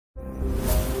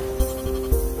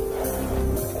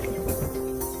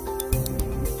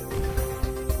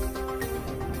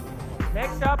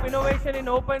Startup Innovation in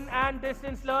Open and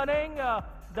Distance Learning,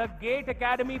 the GATE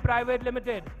Academy Private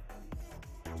Limited.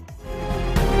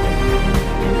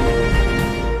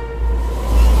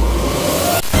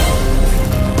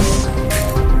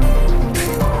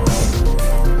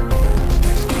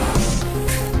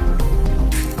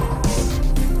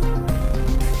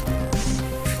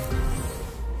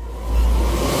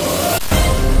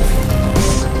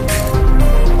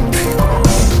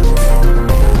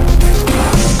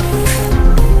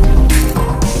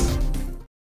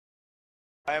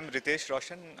 I am Ritesh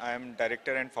Raushan. I am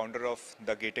director and founder of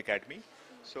the GATE Academy.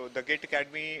 So the GATE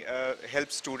Academy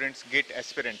helps students, GATE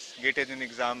aspirants. GATE is an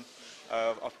exam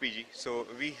of PG. So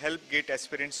we help GATE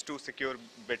aspirants to secure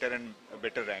better and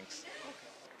better ranks.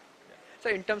 So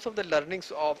in terms of the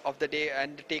learnings of the day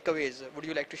and the takeaways, would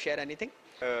you like to share anything?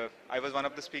 I was one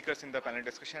of the speakers in the panel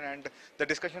discussion, and the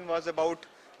discussion was about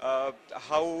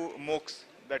how MOOCs,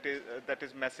 that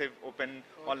is massive open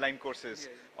online courses,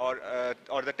 or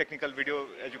the technical video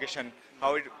education,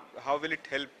 how will it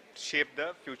help shape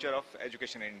the future of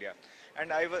education in India.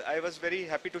 And I was very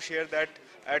happy to share that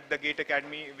at the GATE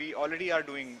Academy we already are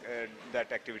doing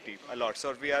that activity a lot.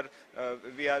 So we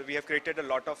have created a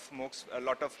lot of MOOCs, a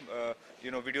lot of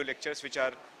video lectures which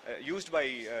are used by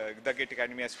the GATE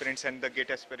Academy aspirants and the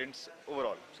GATE aspirants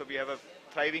overall. So we have a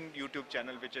thriving YouTube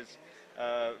channel which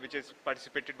is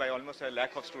participated by almost 1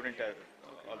 lakh of students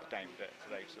all the time,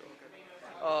 right?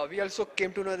 So We also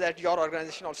came to know that your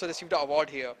organization also received an award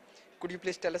here. Could you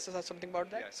please tell us something about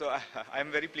that? Yeah, so I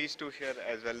am very pleased to share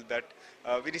as well that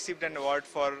we received an award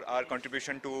for our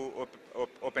contribution to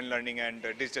open learning and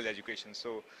digital education.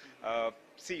 So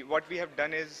see, what we have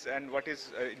done is, and what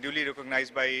is duly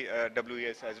recognized by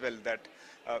WES as well, that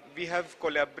we have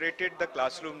collaborated the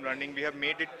classroom learning. We have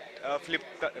made it a flipped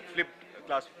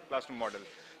classroom model.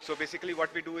 So basically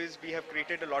what we do is we have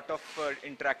created a lot of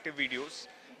interactive videos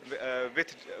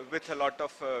with a lot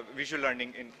of visual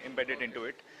learning embedded into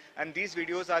it, and these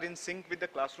videos are in sync with the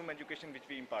classroom education which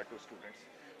we impart to students.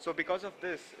 So because of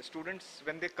this, students,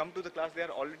 when they come to the class, they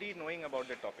are already knowing about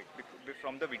the topic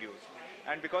from the videos,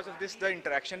 and because of this, the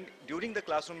interaction during the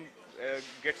classroom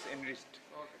gets enriched,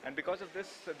 and because of this,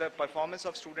 the performance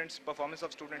of students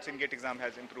in GATE exam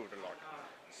has improved a lot.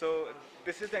 So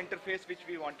this is the interface which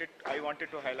I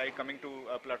wanted to highlight coming to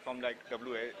a platform like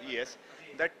WES,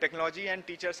 that technology and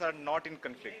teachers are not in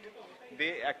conflict.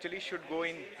 They actually should go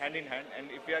in hand,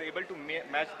 and if we are able to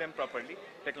match them properly,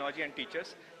 technology and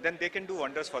teachers, then they can do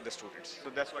wonders for the students. So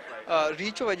that's what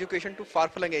Reach of education to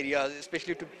far-flung areas,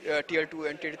 especially to tier 2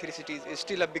 and tier 3 cities, is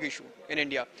still a big issue in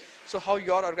India. So how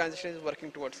your organization is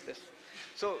working towards this?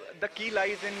 So the key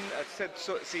lies in,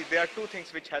 see, there are two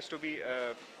things which has to be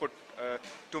put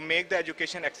to make the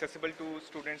education accessible to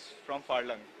students from far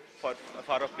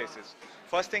off places.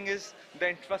 First thing is the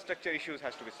infrastructure issues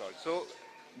has to be solved. So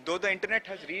though the internet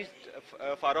has reached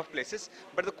far off places,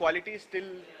 but the quality is still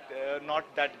not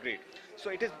that great.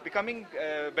 So it is becoming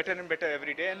better and better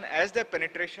every day, and as the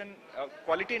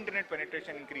quality internet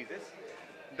penetration increases,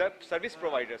 the service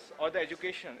providers or the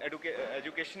educational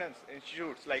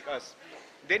institutes like us,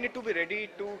 they need to be ready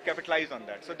to capitalize on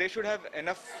that. So they should have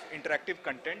enough interactive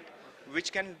content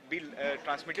which can be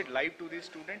transmitted live to these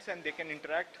students, and they can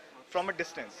interact from a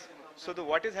distance. So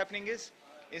what is happening is,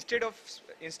 instead of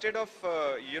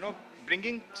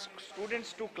bringing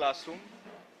students to classroom,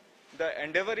 the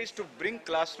endeavor is to bring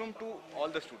classroom to all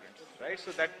the students, right?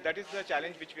 So that is the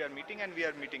challenge which we are meeting, and we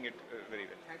are meeting it very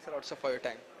well. Thanks a lot, sir, for your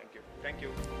time. Thank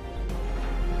you.